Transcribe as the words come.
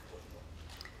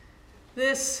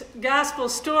This gospel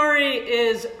story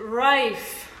is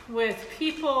rife with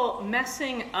people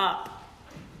messing up,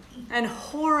 and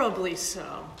horribly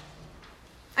so.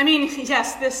 I mean,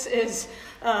 yes, this is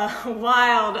a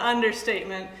wild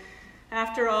understatement.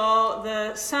 After all,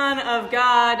 the Son of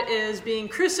God is being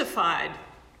crucified.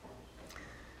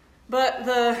 But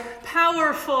the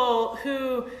powerful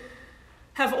who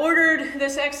have ordered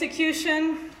this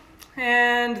execution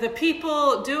and the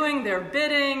people doing their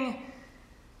bidding,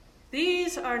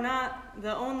 these are not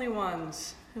the only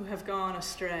ones who have gone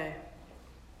astray.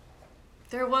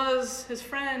 There was his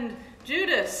friend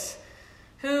Judas,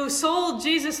 who sold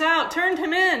Jesus out, turned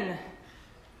him in.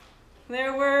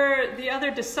 There were the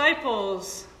other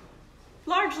disciples,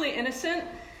 largely innocent,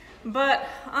 but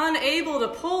unable to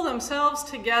pull themselves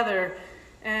together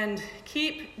and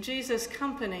keep Jesus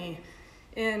company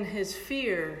in his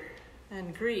fear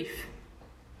and grief.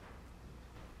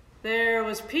 There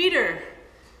was Peter,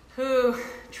 who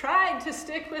tried to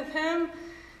stick with him,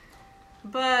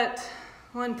 but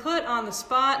when put on the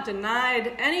spot,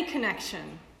 denied any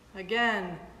connection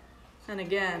again and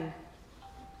again.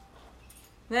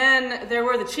 Then there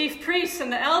were the chief priests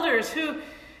and the elders who,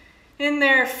 in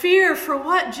their fear for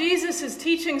what Jesus'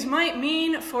 teachings might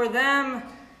mean for them,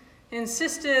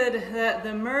 insisted that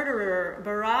the murderer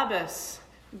Barabbas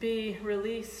be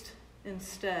released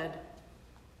instead.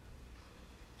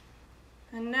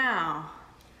 And now,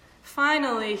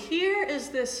 finally, here is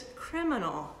this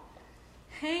criminal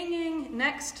hanging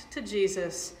next to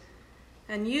Jesus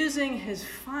and using his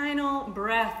final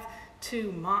breath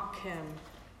to mock him,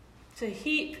 to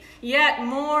heap yet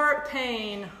more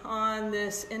pain on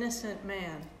this innocent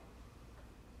man.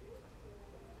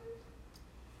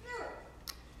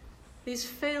 These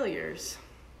failures,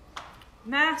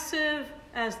 massive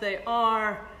as they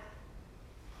are,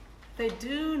 they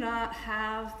do not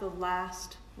have the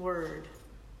last word.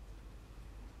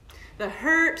 The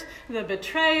hurt, the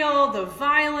betrayal, the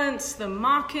violence, the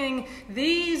mocking,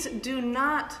 these do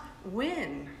not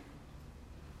win.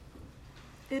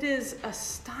 It is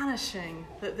astonishing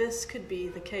that this could be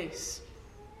the case.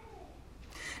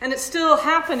 And it's still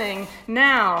happening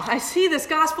now. I see this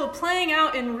gospel playing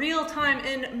out in real time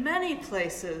in many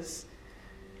places.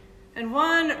 And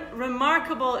one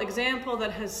remarkable example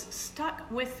that has stuck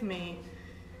with me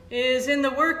is in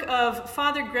the work of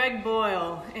Father Greg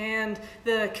Boyle and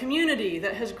the community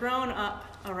that has grown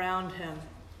up around him.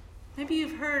 Maybe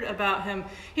you've heard about him.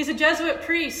 He's a Jesuit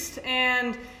priest,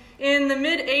 and in the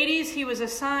mid-'80s he was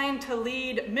assigned to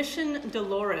lead Mission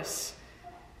Dolores.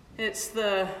 It's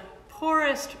the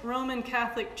poorest Roman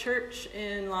Catholic church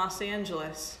in Los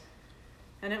Angeles,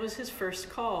 and it was his first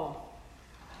call.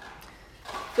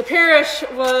 The parish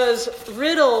was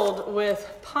riddled with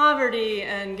poverty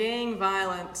and gang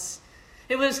violence.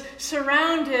 It was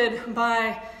surrounded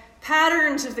by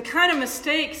patterns of the kind of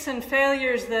mistakes and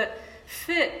failures that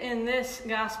fit in this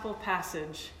gospel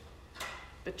passage.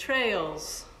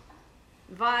 Betrayals,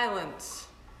 violence,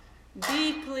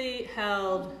 deeply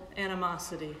held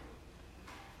animosity.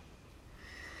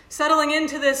 Settling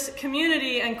into this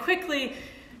community, and quickly,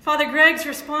 Father Greg's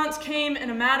response came in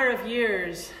a matter of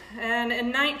years. And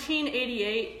in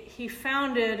 1988, he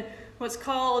founded what's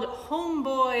called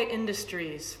Homeboy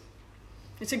Industries.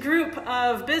 It's a group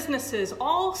of businesses,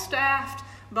 all staffed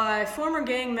by former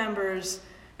gang members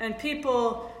and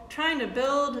people trying to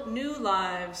build new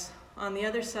lives on the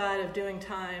other side of doing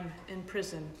time in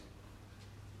prison.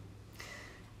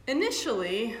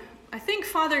 Initially, I think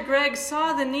Father Greg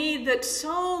saw the need that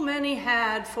so many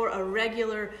had for a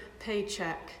regular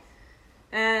paycheck.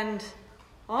 And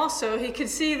also, he could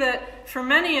see that for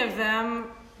many of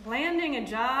them, landing a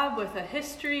job with a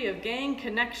history of gang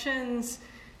connections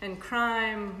and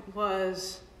crime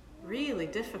was really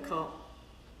difficult.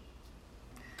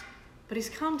 But he's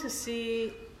come to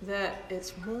see that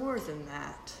it's more than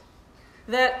that.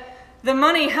 That the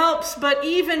money helps, but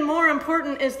even more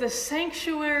important is the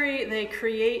sanctuary they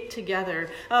create together.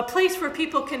 A place where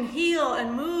people can heal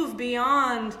and move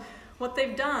beyond what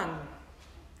they've done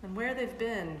and where they've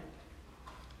been.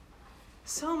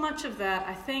 So much of that,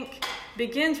 I think,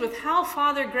 begins with how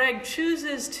Father Greg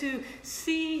chooses to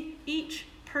see each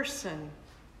person,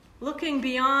 looking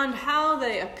beyond how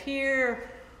they appear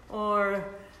or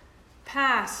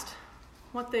past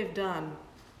what they've done.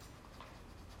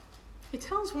 He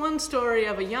tells one story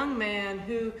of a young man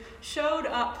who showed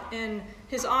up in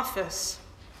his office,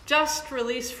 just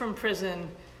released from prison,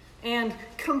 and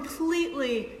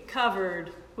completely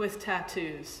covered with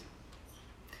tattoos.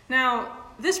 Now,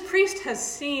 this priest has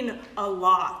seen a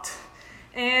lot,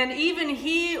 And even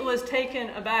he was taken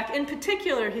aback. In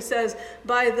particular, he says,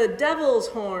 by the devil's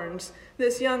horns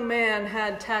this young man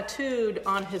had tattooed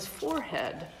on his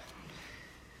forehead.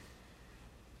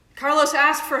 Carlos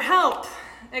asked for help,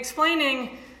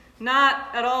 explaining, not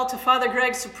at all to Father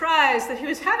Greg's surprise, that he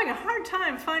was having a hard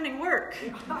time finding work.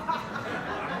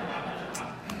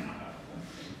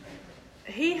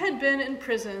 He had been in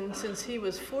prison since he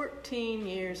was 14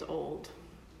 years old.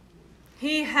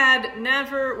 He had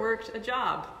never worked a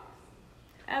job,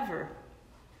 ever.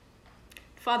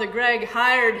 Father Greg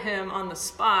hired him on the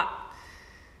spot,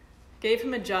 gave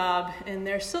him a job in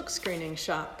their silk screening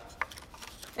shop.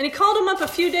 And he called him up a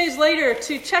few days later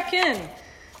to check in,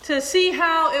 to see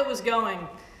how it was going.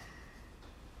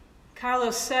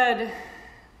 Carlos said,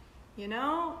 "You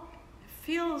know, it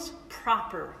feels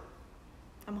proper.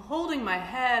 I'm holding my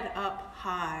head up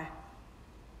high."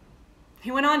 He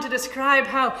went on to describe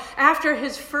how after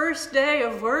his first day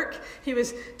of work, he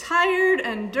was tired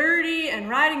and dirty and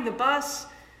riding the bus,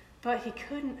 but he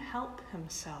couldn't help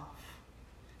himself.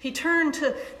 He turned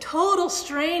to total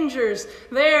strangers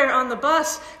there on the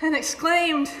bus and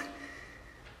exclaimed,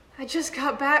 "I just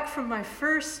got back from my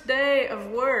first day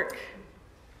of work.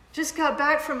 Just got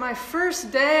back from my first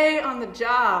day on the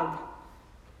job."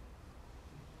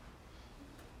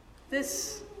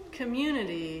 This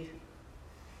community,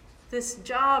 this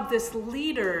job, this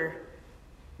leader,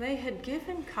 they had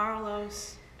given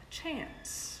Carlos a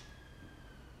chance.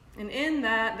 And in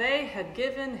that, they had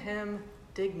given him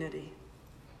dignity.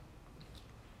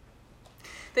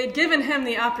 They'd given him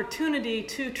the opportunity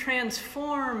to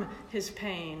transform his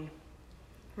pain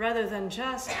rather than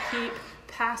just keep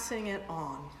passing it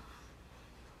on.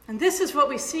 And this is what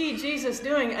we see Jesus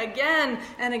doing again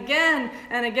and again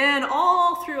and again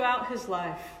all throughout his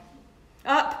life.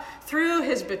 Up through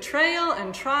his betrayal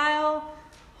and trial,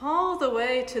 all the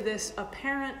way to this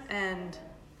apparent end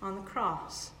on the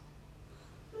cross.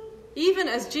 Even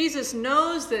as Jesus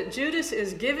knows that Judas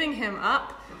is giving him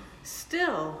up,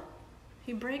 still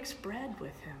he breaks bread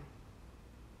with him.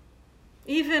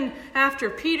 Even after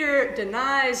Peter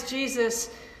denies Jesus,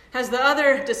 as the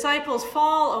other disciples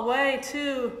fall away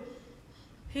too,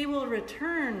 he will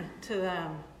return to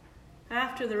them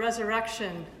after the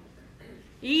resurrection,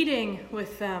 eating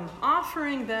with them,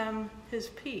 offering them his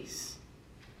peace.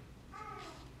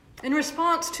 In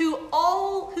response to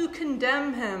all who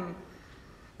condemn him,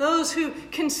 those who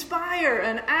conspire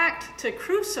and act to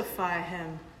crucify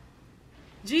him,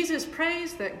 Jesus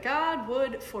prays that God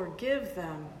would forgive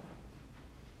them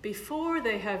before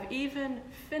they have even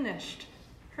finished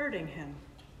hurting him.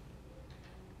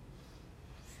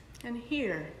 And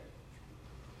here,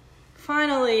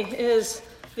 finally, is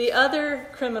the other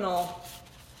criminal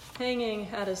hanging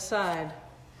at his side.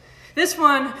 This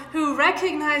one who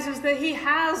recognizes that he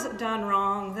has done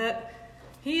wrong, that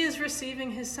he is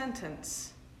receiving his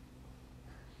sentence.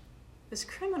 This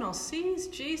criminal sees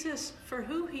Jesus for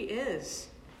who he is,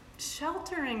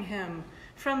 sheltering him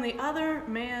from the other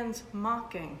man's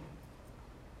mocking.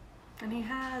 And he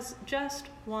has just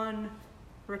one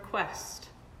request: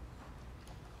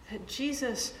 that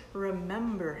Jesus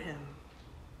remember him.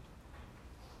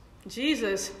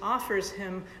 Jesus offers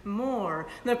him more,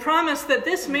 the promise that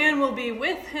this man will be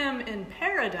with him in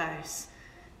paradise,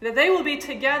 that they will be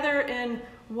together in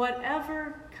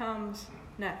whatever comes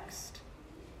next.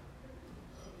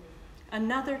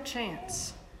 Another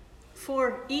chance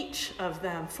for each of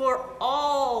them, for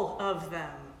all of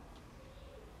them.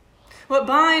 What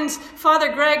binds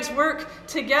Father Greg's work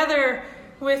together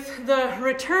with the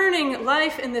returning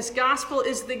life in this gospel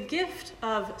is the gift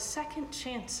of second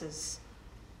chances.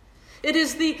 It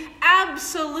is the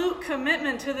absolute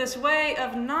commitment to this way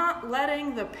of not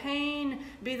letting the pain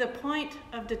be the point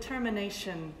of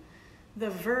determination, the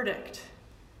verdict,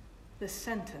 the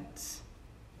sentence.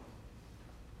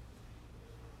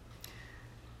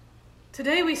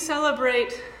 Today we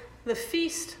celebrate the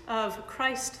feast of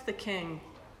Christ the King.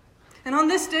 And on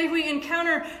this day we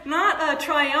encounter not a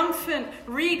triumphant,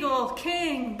 regal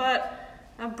king, but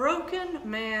a broken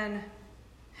man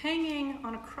hanging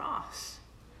on a cross,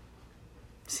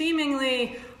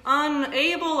 seemingly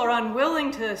unable or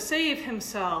unwilling to save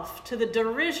himself, to the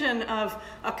derision of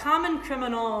a common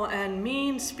criminal and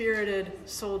mean-spirited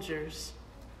soldiers.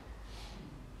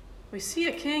 We see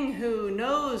a king who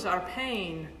knows our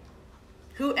pain,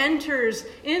 who enters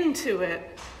into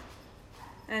it,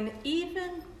 and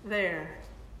even there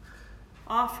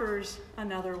offers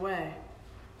another way.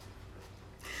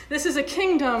 This is a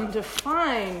kingdom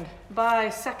defined by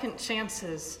second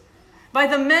chances, by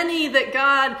the many that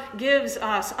God gives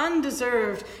us,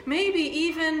 undeserved, maybe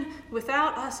even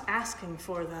without us asking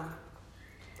for them.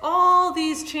 All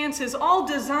these chances, all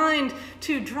designed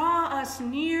to draw us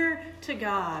near to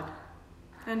God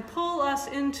and pull us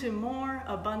into more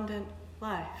abundant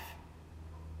life.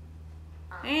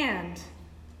 And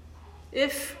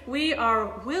if we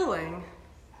are willing,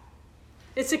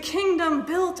 it's a kingdom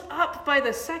built up by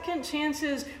the second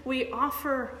chances we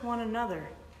offer one another.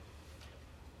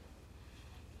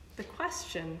 The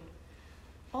question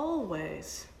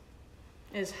always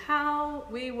is how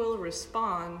we will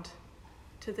respond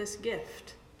to this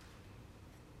gift.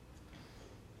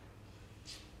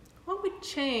 What would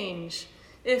change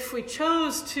if we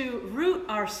chose to root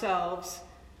ourselves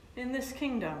in this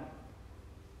kingdom?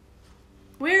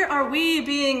 Where are we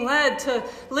being led to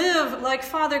live like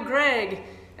Father Greg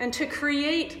and to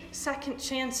create second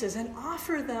chances and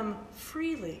offer them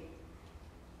freely?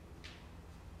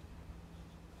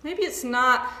 Maybe it's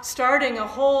not starting a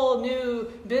whole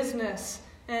new business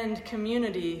and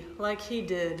community like he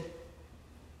did.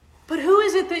 But who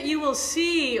is it that you will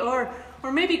see or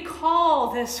maybe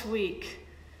call this week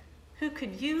who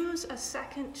could use a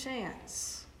second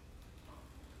chance?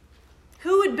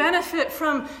 Who would benefit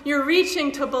from your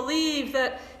reaching to believe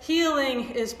that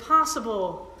healing is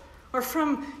possible, or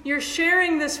from your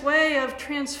sharing this way of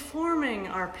transforming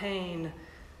our pain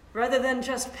rather than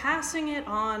just passing it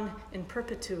on in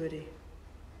perpetuity?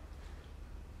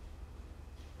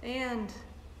 And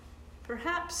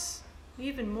perhaps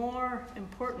even more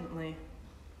importantly,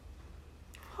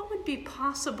 what would be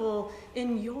possible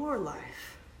in your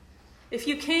life if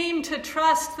you came to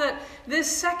trust that this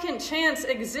second chance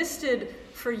existed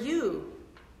for you?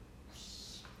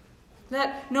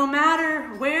 That no matter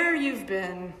where you've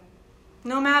been,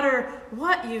 no matter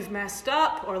what you've messed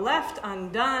up or left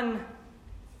undone,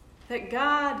 that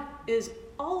God is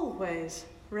always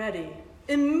ready,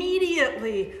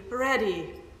 immediately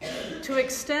ready to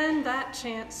extend that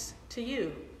chance to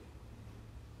you.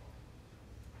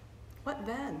 What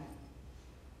then?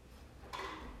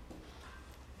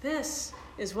 This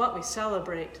is what we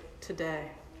celebrate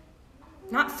today.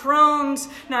 Not thrones,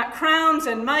 not crowns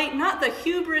and might, not the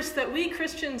hubris that we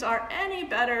Christians are any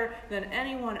better than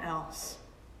anyone else.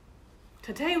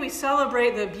 Today we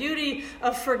celebrate the beauty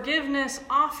of forgiveness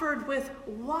offered with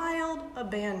wild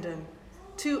abandon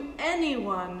to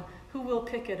anyone who will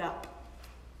pick it up.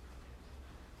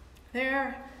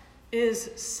 There is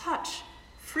such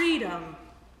freedom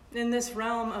in this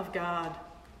realm of God,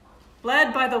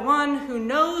 led by the one who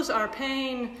knows our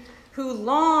pain, who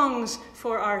longs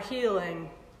for our healing,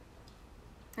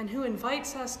 and who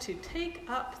invites us to take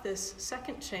up this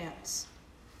second chance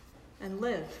and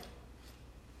live.